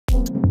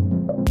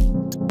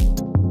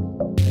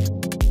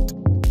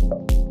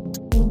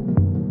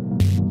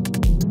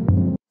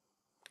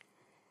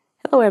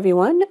Hello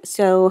everyone.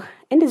 So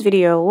in this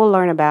video we'll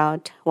learn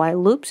about while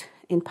loops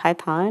in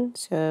Python.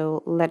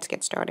 So let's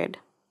get started.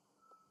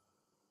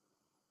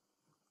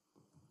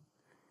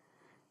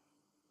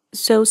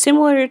 So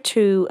similar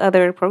to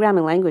other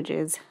programming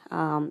languages,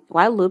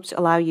 while loops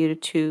allow you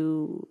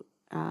to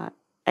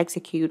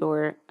execute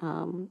or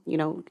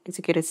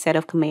execute a set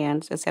of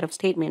commands, a set of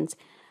statements,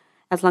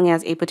 as long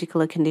as a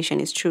particular condition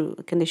is true,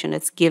 a condition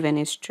that's given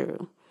is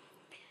true.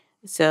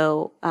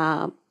 So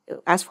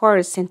as far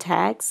as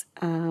syntax,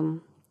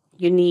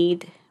 you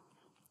need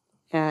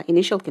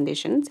initial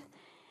conditions,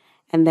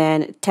 and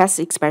then test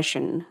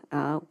expression,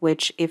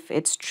 which if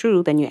it's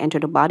true, then you enter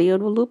the body of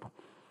the loop,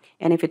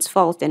 and if it's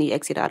false, then you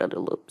exit out of the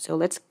loop. So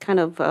let's kind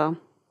of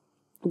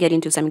get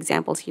into some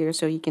examples here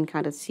so you can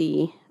kind of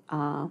see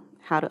how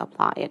to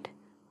apply it.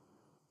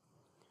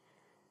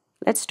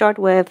 Let's start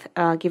with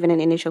given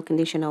an initial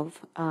condition of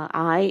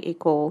I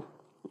equal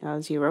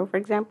 0, for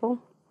example.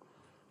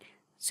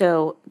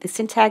 So the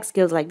syntax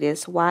goes like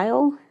this: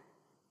 while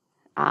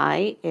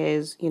I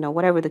is,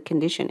 whatever the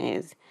condition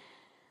is.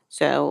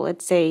 So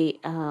let's say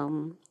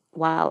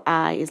while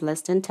I is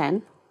less than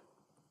 10,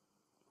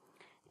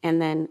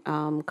 and then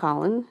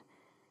colon,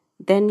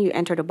 then you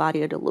enter the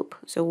body of the loop.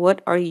 So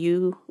what are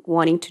you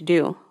wanting to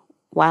do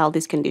while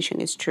this condition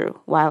is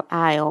true? While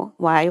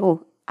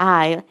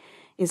I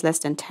is less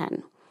than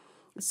 10.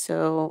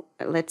 So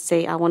let's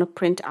say I want to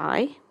print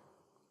I.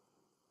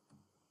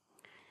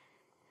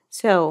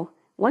 So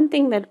one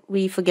thing that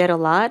we forget a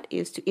lot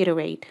is to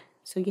iterate.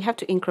 So you have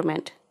to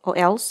increment, or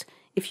else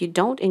if you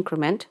don't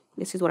increment,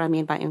 this is what I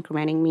mean by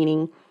incrementing,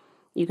 meaning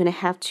you're going to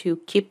have to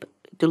keep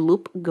the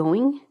loop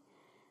going,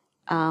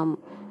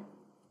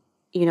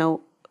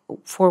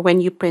 for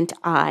when you print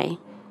I.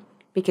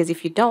 Because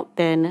if you don't,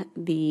 then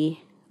the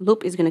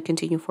loop is going to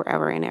continue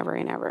forever and ever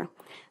and ever.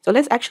 So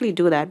let's actually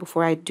do that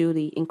before I do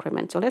the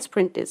increment. So let's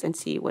print this and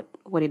see what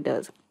it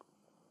does.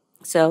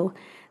 So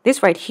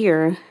this right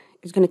here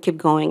is going to keep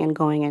going and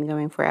going and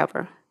going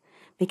forever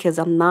because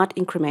I'm not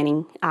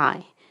incrementing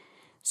I.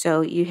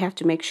 So you have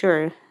to make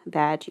sure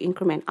that you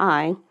increment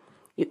I,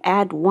 you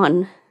add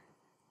 1.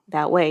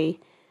 That way,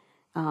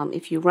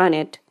 if you run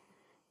it,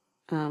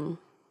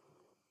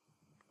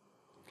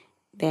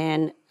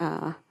 then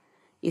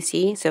you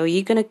see, so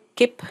you're going to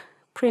keep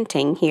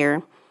printing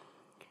here.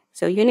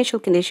 So your initial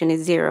condition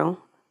is 0,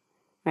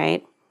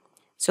 right?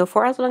 So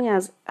for as long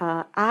as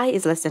I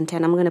is less than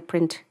 10, I'm going to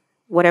print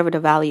whatever the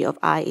value of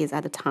I is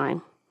at the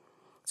time.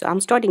 So I'm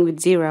starting with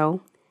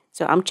 0.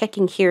 So I'm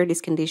checking here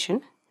this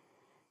condition.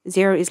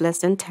 0 is less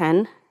than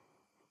 10,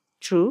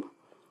 true.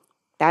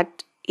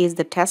 That is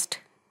the test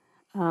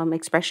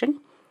expression.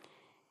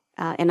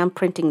 And I'm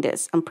printing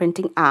this. I'm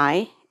printing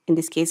I, in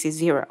this case is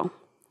 0.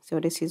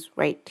 So this is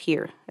right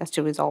here. That's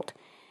the result.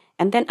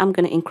 And then I'm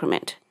going to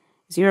increment.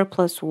 0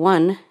 plus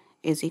 1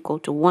 is equal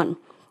to 1.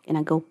 And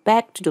I go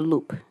back to the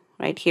loop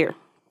right here.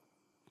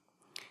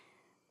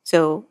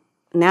 So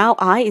now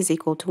I is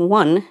equal to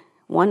 1.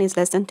 1 is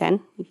less than 10.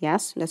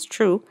 Yes, that's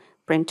true.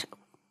 Print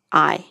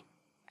I.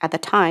 At the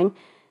time,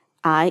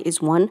 I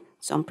is 1,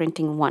 so I'm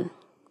printing 1.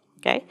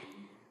 Okay?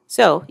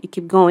 So you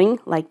keep going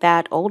like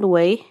that all the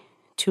way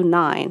to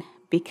 9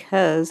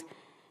 because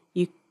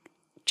you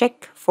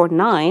check for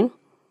 9.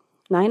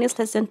 9 is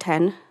less than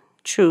 10.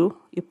 True.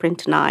 You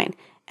print 9.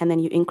 And then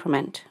you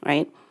increment,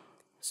 right?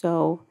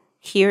 So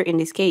here in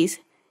this case,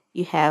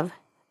 you have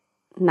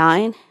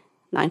 9.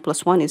 9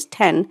 plus 1 is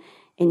 10.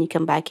 And you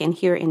come back in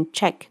here and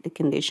check the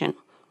condition.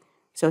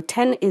 So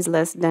 10 is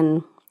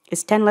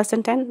 10 less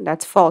than 10?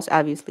 That's false,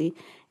 obviously.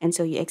 And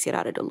so you exit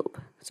out of the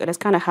loop. So that's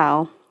kind of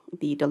how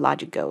the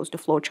logic goes, the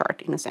flow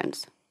chart in a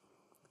sense.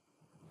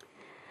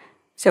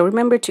 So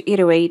remember to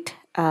iterate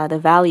the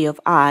value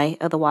of I,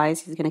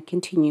 otherwise it's going to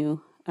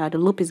continue. The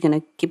loop is going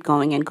to keep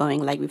going and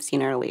going like we've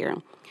seen earlier.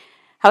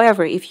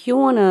 However, if you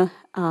want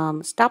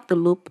to stop the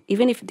loop,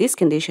 even if this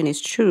condition is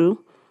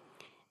true,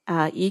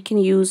 you can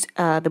use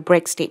the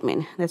break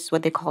statement. That's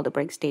what they call the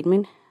break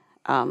statement.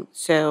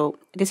 So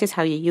this is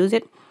how you use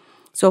it.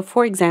 So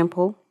for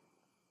example,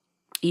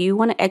 you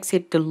want to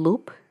exit the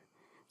loop.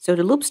 So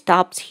the loop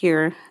stops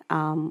here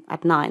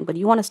at 9, but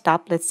you want to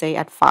stop, let's say,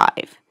 at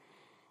 5,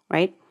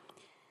 right?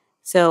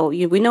 So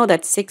we know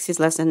that 6 is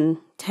less than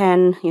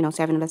 10,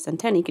 7 less than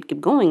 10. You could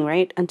keep going,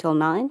 right, until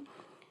 9.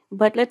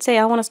 But let's say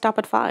I want to stop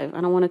at 5.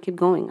 I don't want to keep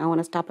going. I want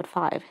to stop at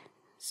 5.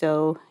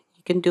 So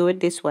you can do it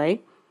this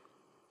way.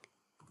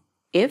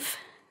 If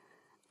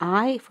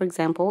I, for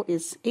example,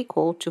 is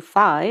equal to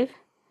 5,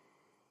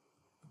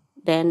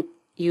 then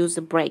use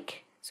the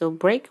break. So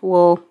break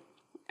will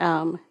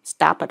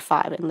stop at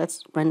 5. And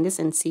let's run this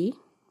and see.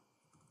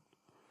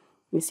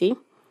 You see?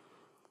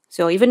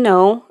 So even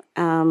though,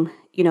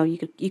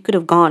 you could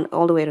have gone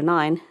all the way to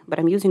 9, but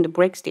I'm using the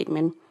break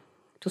statement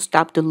to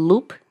stop the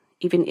loop,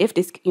 even if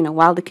this,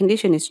 while the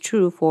condition is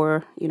true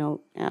for,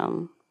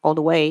 all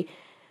the way,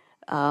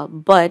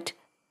 but,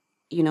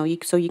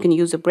 so you can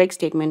use a break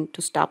statement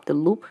to stop the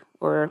loop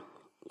or,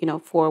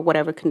 for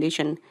whatever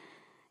condition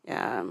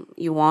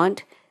you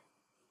want,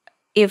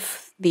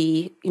 if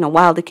the,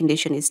 while the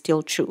condition is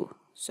still true.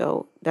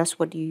 So that's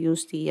what you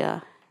use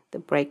the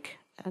break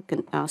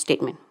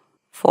statement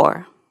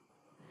for.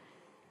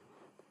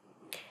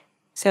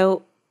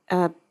 So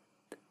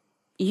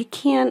you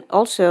can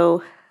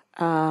also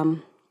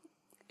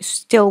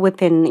still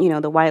within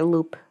the while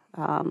loop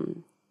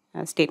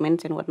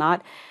statements and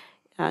whatnot.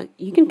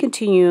 You can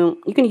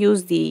continue. You can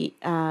use the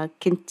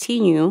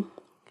continue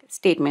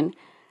statement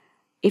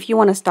if you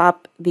want to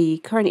stop the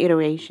current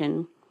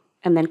iteration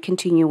and then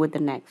continue with the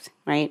next,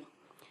 right?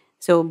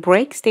 So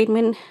break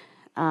statement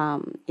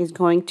is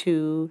going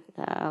to,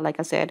 like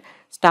I said,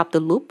 stop the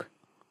loop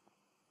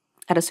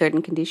at a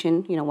certain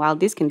condition, while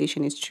this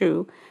condition is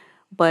true.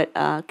 But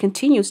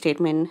continue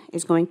statement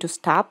is going to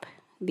stop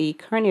the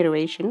current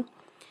iteration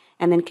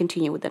and then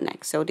continue with the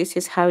next. So this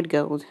is how it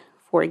goes,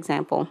 for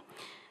example.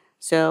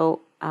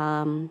 So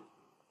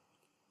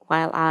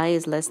while I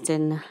is less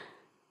than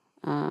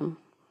 10,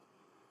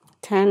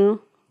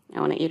 I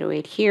want to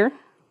iterate here,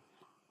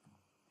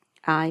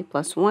 I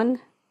plus 1.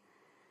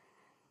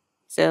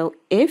 So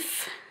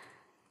if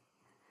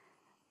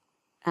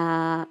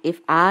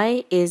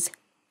I is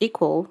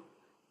equal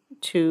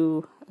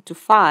to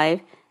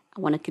 5, I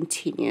want to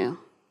continue.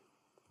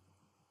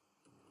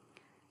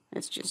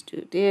 Let's just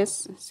do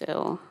this.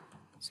 So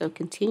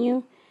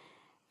continue,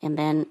 and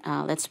then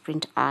let's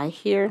print I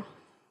here.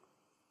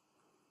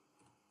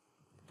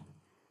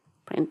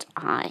 Print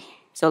I.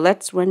 So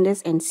let's run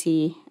this and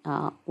see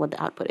what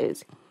the output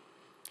is.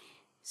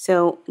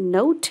 So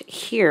note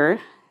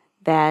here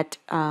that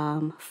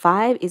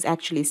 5 is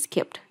actually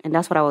skipped, and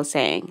that's what I was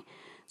saying.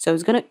 So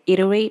it's going to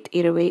iterate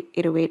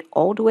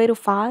all the way to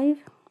 5,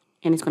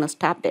 and it's going to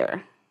stop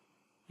there,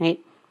 right?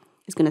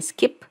 It's going to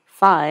skip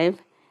 5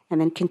 and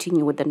then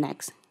continue with the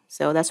next.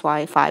 So that's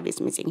why 5 is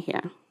missing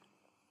here,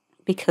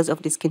 because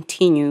of this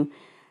continue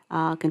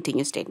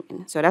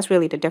statement. So that's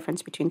really the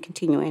difference between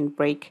continue and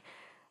break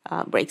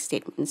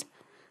statements.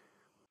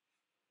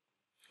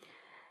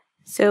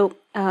 So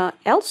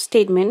else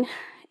statement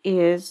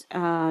is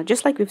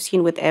just like we've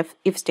seen with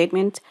if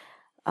statement.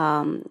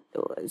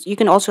 You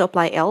can also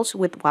apply else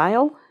with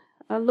while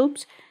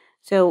loops.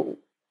 So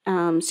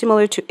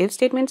similar to if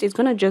statements, it's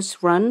going to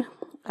just run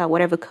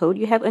whatever code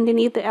you have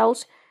underneath the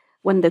else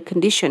when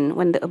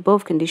the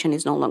above condition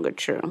is no longer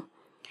true.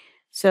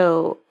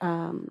 So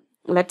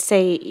let's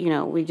say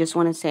we just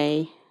want to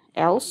say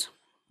else.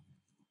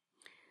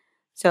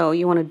 So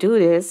you want to do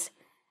this.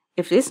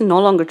 If this is no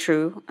longer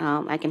true,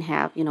 I can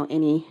have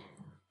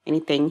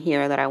anything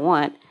here that I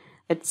want.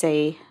 Let's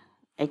say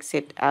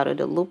exit out of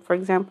the loop, for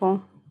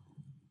example.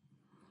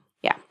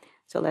 Yeah,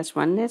 so let's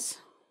run this.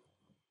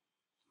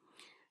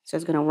 So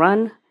it's going to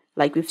run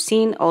like we've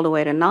seen all the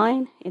way to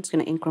 9. It's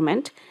going to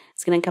increment.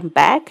 It's going to come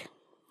back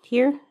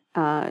here.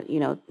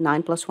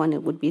 9 plus 1,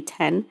 it would be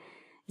 10.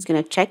 It's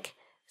going to check.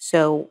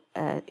 So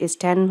is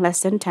 10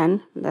 less than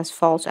 10? That's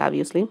false,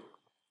 obviously.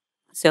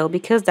 So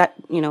because that,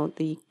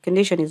 the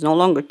condition is no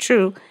longer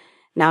true,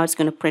 now it's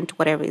going to print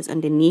whatever is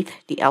underneath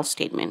the else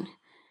statement.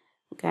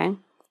 Okay,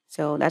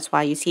 so that's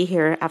why you see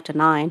here after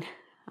 9,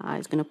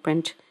 it's going to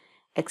print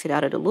exit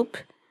out of the loop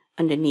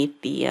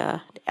underneath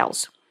the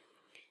else.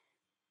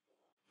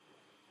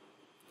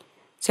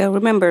 So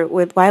remember,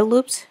 with while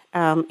loops,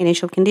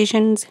 initial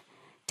conditions,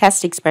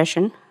 test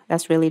expression,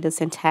 that's really the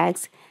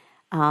syntax,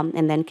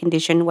 and then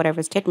condition,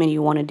 whatever statement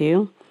you want to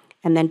do,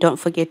 and then don't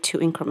forget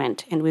to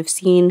increment. And we've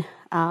seen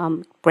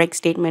break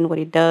statement, what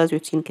it does.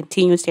 We've seen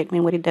continue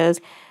statement, what it does.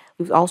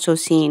 We've also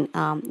seen,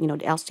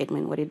 the else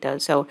statement, what it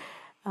does. So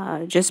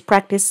just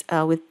practice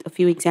with a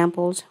few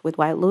examples with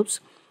while loops,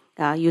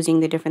 using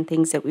the different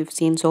things that we've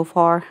seen so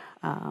far.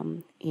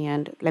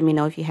 And let me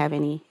know if you have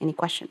any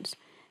questions.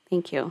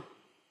 Thank you.